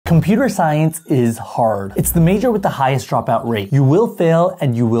Computer science is hard. It's the major with the highest dropout rate. You will fail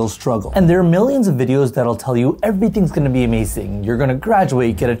and you will struggle. And there are millions of videos that'll tell you everything's gonna be amazing. You're gonna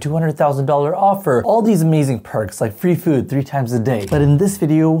graduate, get a $200,000 offer, all these amazing perks like free food 3 times a day. But in this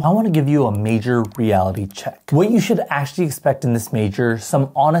video, I wanna give you a major reality check. What you should actually expect in this major, some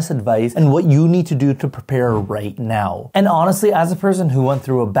honest advice, and what you need to do to prepare right now. And honestly, as a person who went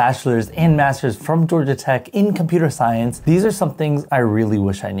through a bachelor's and master's from Georgia Tech in computer science, these are some things I really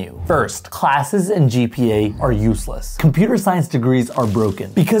wish I knew. First, classes and GPA are useless. Computer science degrees are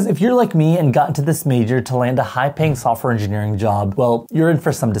broken. Because if you're like me and got into this major to land a high-paying software engineering job, well, you're in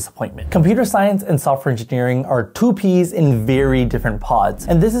for some disappointment. Computer science and software engineering are two peas in very different pods,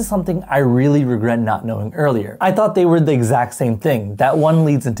 and this is something I really regret not knowing earlier. I thought they were the exact same thing, that one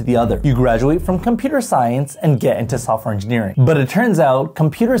leads into the other. You graduate from computer science and get into software engineering. But it turns out,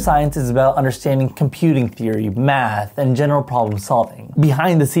 computer science is about understanding computing theory, math, and general problem solving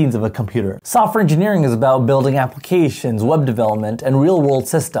behind the scenes of a computer. Software engineering is about building applications, web development, and real-world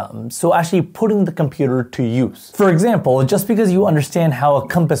systems, so actually putting the computer to use. For example, just because you understand how a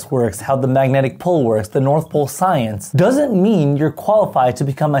compass works, how the magnetic pole works, the North Pole science, doesn't mean you're qualified to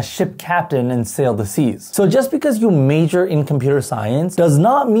become a ship captain and sail the seas. So just because you major in computer science does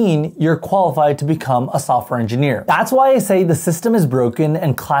not mean you're qualified to become a software engineer. That's why I say the system is broken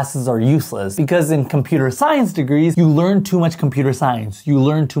and classes are useless, because in computer science degrees, you learn too much computer science, you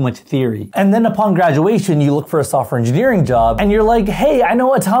learn too much theory. And then upon graduation, you look for a software engineering job and you're like, hey, I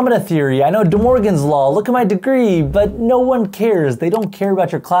know automata theory, I know De Morgan's law, look at my degree, but no one cares. They don't care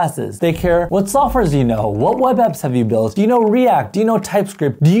about your classes. They care, what softwares do you know? What web apps have you built? Do you know React? Do you know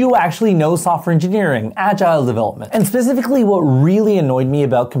TypeScript? Do you actually know software engineering, agile development? And specifically what really annoyed me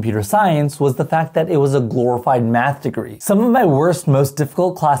about computer science was the fact that it was a glorified math degree. Some of my worst, most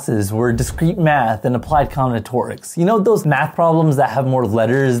difficult classes were discrete math and applied combinatorics. You know those math problems that have more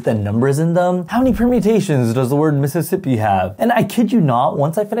letters than numbers in them? How many permutations does the word Mississippi have? And I kid you not,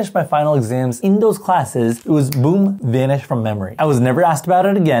 once I finished my final exams in those classes, it was boom, vanished from memory. I was never asked about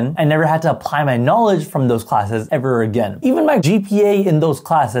it again. I never had to apply my knowledge from those classes ever again. Even my GPA in those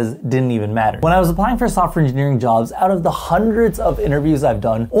classes didn't even matter. When I was applying for software engineering jobs, out of the hundreds of interviews I've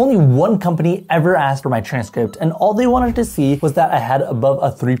done, only one company ever asked for my transcript, and all they wanted to see was that I had above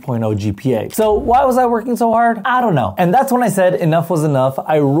a 3.0 GPA. So why was I working so hard? I don't know. And that's when I said enough was enough.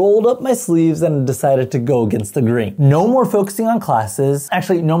 I rolled up my sleeves and decided to go against the grain. No more focusing on classes.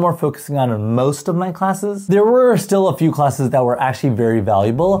 Actually, no more focusing on most of my classes. There were still a few classes that were actually very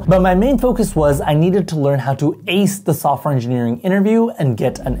valuable, but my main focus was I needed to learn how to ace the software engineering interview and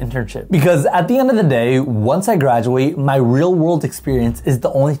get an internship. Because at the end of the day, once I graduate, my real world experience is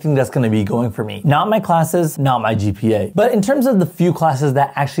the only thing that's going to be going for me. Not my classes, not my GPA. But in terms of the few classes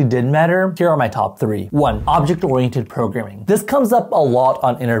that actually did matter, here are my top 3. 1. Object-oriented programming. This comes up a lot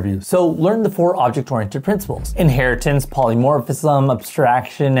on interviews, so learn the 4 object-oriented principles: inheritance, polymorphism,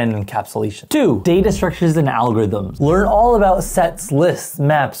 abstraction, and encapsulation. 2. Data structures and algorithms. Learn all about sets, lists,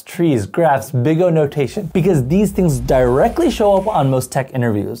 maps, trees, graphs, big O notation, because these things directly show up on most tech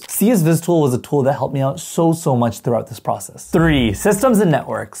interviews. CS Viz Tool was a tool that helped me out so much throughout this process. 3. Systems and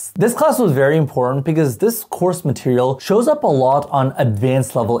networks. This class was very important because this course material shows up a lot on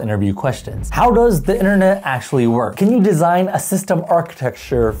advanced level interview questions. How does the internet actually work? Can you design a system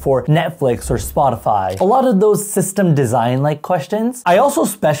architecture for Netflix or Spotify? A lot of those system design like questions. I also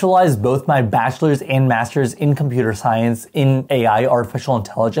specialized both my bachelor's and master's in computer science in AI, artificial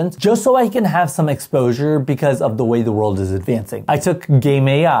intelligence, just so I can have some exposure because of the way the world is advancing. I took game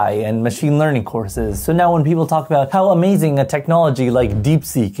AI and machine learning courses, so now when people talk about how amazing a technology like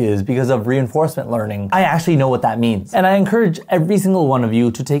DeepSeek is because of reinforcement learning, I actually know what that means. And I encourage every single one of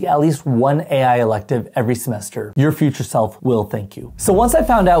you to take at least one AI elective every semester. Your future self will thank you. So once I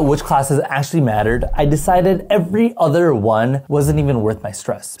found out which classes actually mattered, I decided every other one wasn't even worth my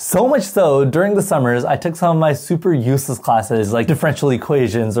stress. So much so, during the summers, I took some of my super useless classes like differential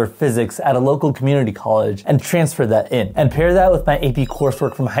equations or physics at a local community college and transferred that in. And pair that with my AP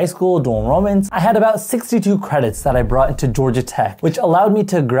coursework from high school, dual enrollments, I had about 62 credits that I brought into Georgia Tech, which allowed me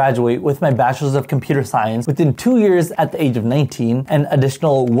to graduate with my bachelor's of computer science within 2 years at the age of 19, and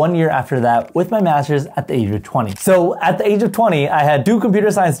additional 1 year after that with my master's at the age of 20. So at the age of 20, I had 2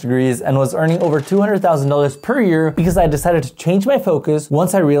 computer science degrees and was earning over $200,000 per year because I decided to change my focus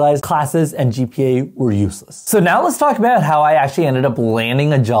once I realized classes and GPA were useless. So now let's talk about how I actually ended up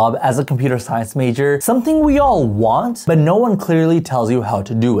landing a job as a computer science major, something we all want, but no one clearly tells you how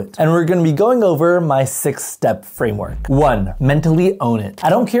to do it. And we're going to be going over my 6-step framework. 1. Mentally own it. I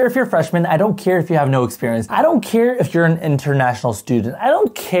don't care if you're a freshman. I don't care if you have no experience. I don't care if you're an international student. I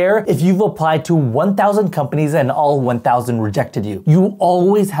don't care if you've applied to 1,000 companies and all 1,000 rejected you. you. You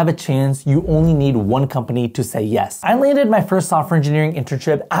always have a chance. You only need one company to say yes. I landed my first software engineering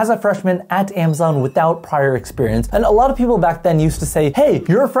internship as a freshman at Amazon without prior experience. And a lot of people back then used to say, hey,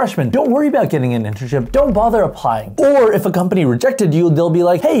 you're a freshman. Don't worry about getting an internship. Don't bother applying. Or if a company rejected you, they'll be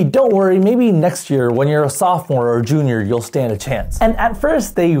like, hey, don't worry. Maybe next year when you're a sophomore or junior, you'll stand a chance. And at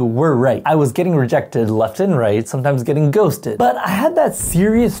first they were right. I was getting rejected left and right, sometimes getting ghosted. But I had that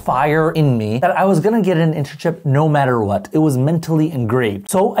serious fire in me that I was gonna get an internship no matter what. It was mentally engraved.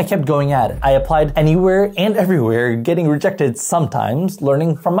 So I kept going at it. I applied anywhere and everywhere, getting rejected sometimes,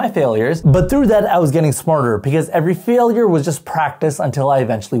 learning from my failures. But through that, I was getting smarter because every failure was just practice until I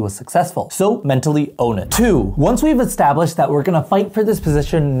eventually was successful. So mentally own it. 2, once we've established that we're gonna fight for this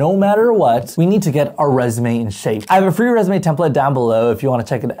position no matter what, we need to get our resume in shape. I have a free resume template down below if you wanna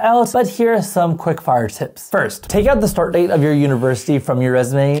check it out, but here are some quick fire tips. First, take out the start date of your university from your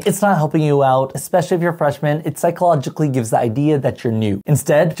resume. It's not helping you out, especially if you're a freshman. It psychologically gives the idea that you're new.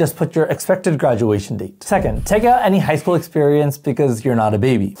 Instead, just put your expected graduation date. Second, take out any high school experience because you're not a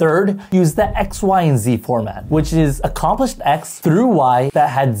baby. Third, use the X, Y, and Z format, which is accomplished X through Y that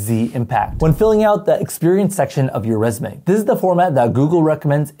had Z impact when filling out the experience section of your resume. This is the format that Google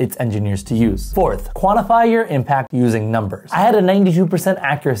recommends its engineers to use. Fourth, quantify your impact using numbers. I had a 92%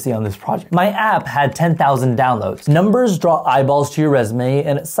 accuracy on this project. My app had 10,000 downloads. Numbers draw eyeballs to your resume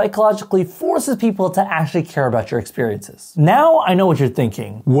and it psychologically forces people to actually care about your experiences. Now I know what you're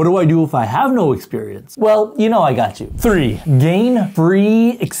thinking. What do I do if I have no experience? Well, you know I got you. 3, gain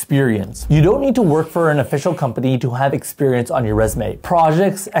free experience. You don't need to work for an official company to have experience on your resume.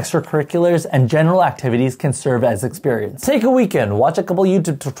 Projects, extracurriculars, and general activities can serve as experience. Take a weekend, watch a couple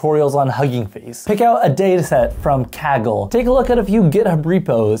YouTube tutorials on Hugging Face, pick out a dataset from Kaggle, take a look at a few GitHub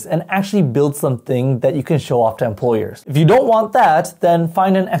repos, and actually build something that you can show off to employers. If you don't want that, then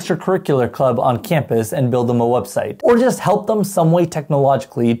find an extracurricular club on campus and build them a website. Or just help them some way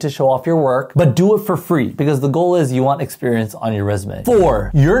technologically to show off your work, but do it for free because the goal is you want experience on your resume.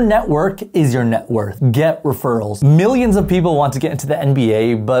 4, your network is your net worth. Get referrals. Millions of people want to get into the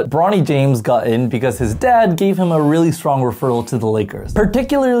NBA, but Bronny James got in because his dad gave him a really strong referral to the Lakers.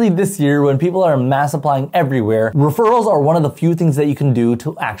 Particularly this year when people are mass applying everywhere, referrals are one of the few things that you can do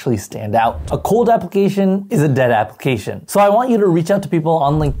to actually stand out. A cold application is a dead application. So I want you to reach out to people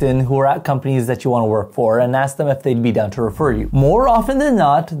on LinkedIn who are at companies that you want to work for and ask them if they'd be down to refer you. More often than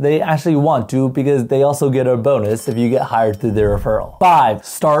not, they actually want to because they also get a bonus if you get hired through their referral. 5,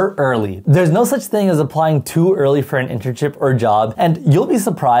 start early. There's no such thing as applying too early for an internship or job, and you'll be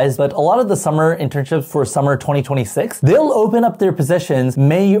surprised, but a lot of the summer internships for summer 2026, they'll open up their positions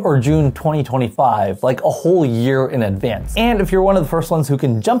May or June 2025, like a whole year in advance. And if you're one of the first ones who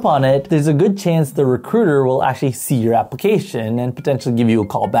can jump on it, there's a good chance the recruiter will actually see your application and potentially give you a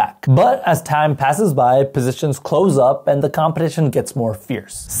call back. But as time passes by, positions close up and the competition gets more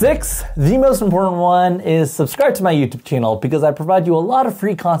fierce. 6, the most important one is subscribe to my YouTube channel because I provide you a lot of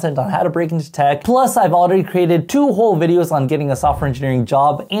free content on how to break into tech. Plus, I've already created 2 whole videos on getting a software engineering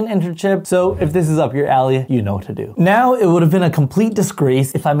job and internship. So if this is up your alley, you know what to do. Now, it would have been a complete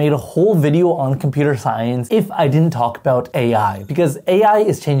disgrace if I made a whole video on computer science if I didn't talk about AI, because AI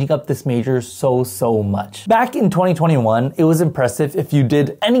is changing up this major so much. Back in 2021, it was impressive if you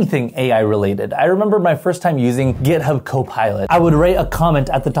did anything AI related. I remember my first time using GitHub Copilot. I would write a comment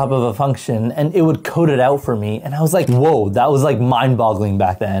at the top of a function and it would code it out for me. And I was like, whoa, that was like mind-boggling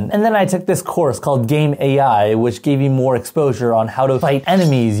back then. And then I took this course called Game AI, which gave me more exposure on how to fight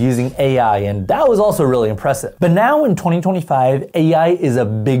enemies using AI. And that was also really impressive. But now in 2025, AI is a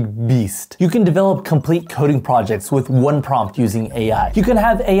big beast. You can develop complete coding projects with one prompt using AI. You can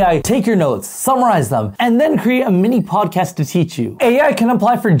have AI take your notes, summarize them, and then create a mini podcast to teach you. AI can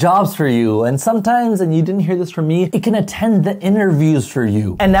apply for jobs for you, and sometimes, and you didn't hear this from me, it can attend the interviews for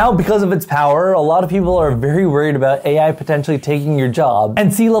you. And now, because of its power, a lot of people are very worried about AI potentially taking your job.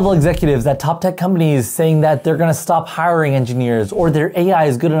 And C-level executives at top tech companies saying that they're gonna stop hiring engineers, or their AI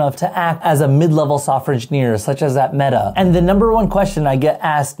is good enough to act as a mid-level software engineer, such as at Meta. And the number one question I get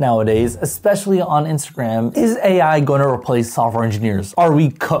asked nowadays, especially on Instagram, is AI going to replace software engineers? Are we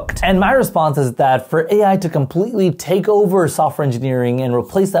cooked? And my response is that for AI to completely take over software engineering and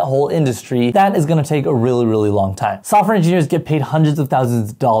replace that whole industry, that is going to take a really long time. Software engineers get paid hundreds of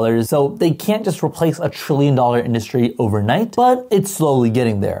thousands of dollars, so they can't just replace a $1 trillion industry overnight, but it's slowly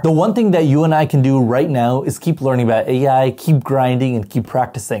getting there. The one thing that you and I can do right now is keep learning about AI, keep grinding, and keep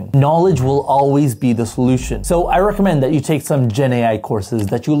practicing. Knowledge will always be the solution. So I recommend that you take some Gen AI courses,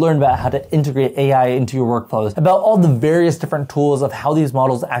 that you learn about how to integrate AI into your workflows, about all the various different tools of how these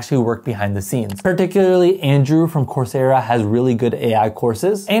models actually work behind the scenes. Particularly Andrew from Coursera has really good AI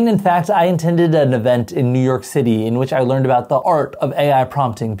courses. And in fact, I attended an event in New York City in which I learned about the art of AI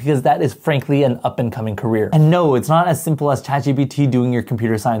prompting, because that is frankly an up-and-coming career. And no, it's not as simple as ChatGPT doing your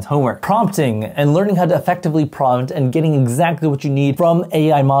computer science homework. Prompting and learning how to effectively prompt and getting exactly what you need from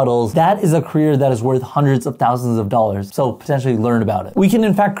AI models, that is a career that is worth hundreds of thousands of dollars. So potentially learn about it. We can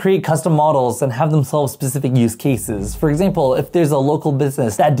in fact create custom models and have them solve specific use cases. For example, if there's a local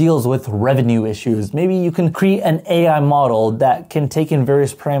business that deals with revenue issues, maybe you can create an AI model that can take in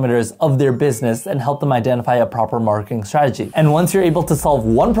various parameters of their business and help them identify a proper marketing strategy. And once you're able to solve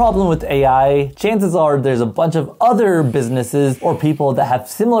one problem with AI, chances are there's a bunch of other businesses or people that have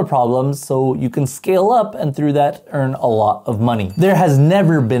similar problems, so you can scale up and through that earn a lot of money. There has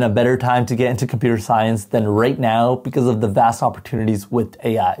never been a better time to get into computer science than right now because of the vast opportunities with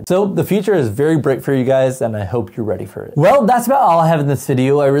AI. So the future is very bright for you guys, and I hope you're ready for it. Well, that's about all I have in this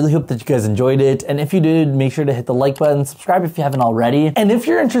video. I really hope that you guys enjoyed it, and if you did, make sure to hit the like button, subscribe if you haven't already, and if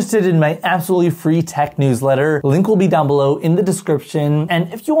you're interested in my absolutely free tech newsletter, link will be down below in the description.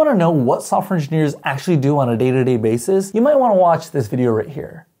 And if you want to know what software engineers actually do on a day-to-day basis, you might want to watch this video right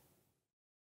here.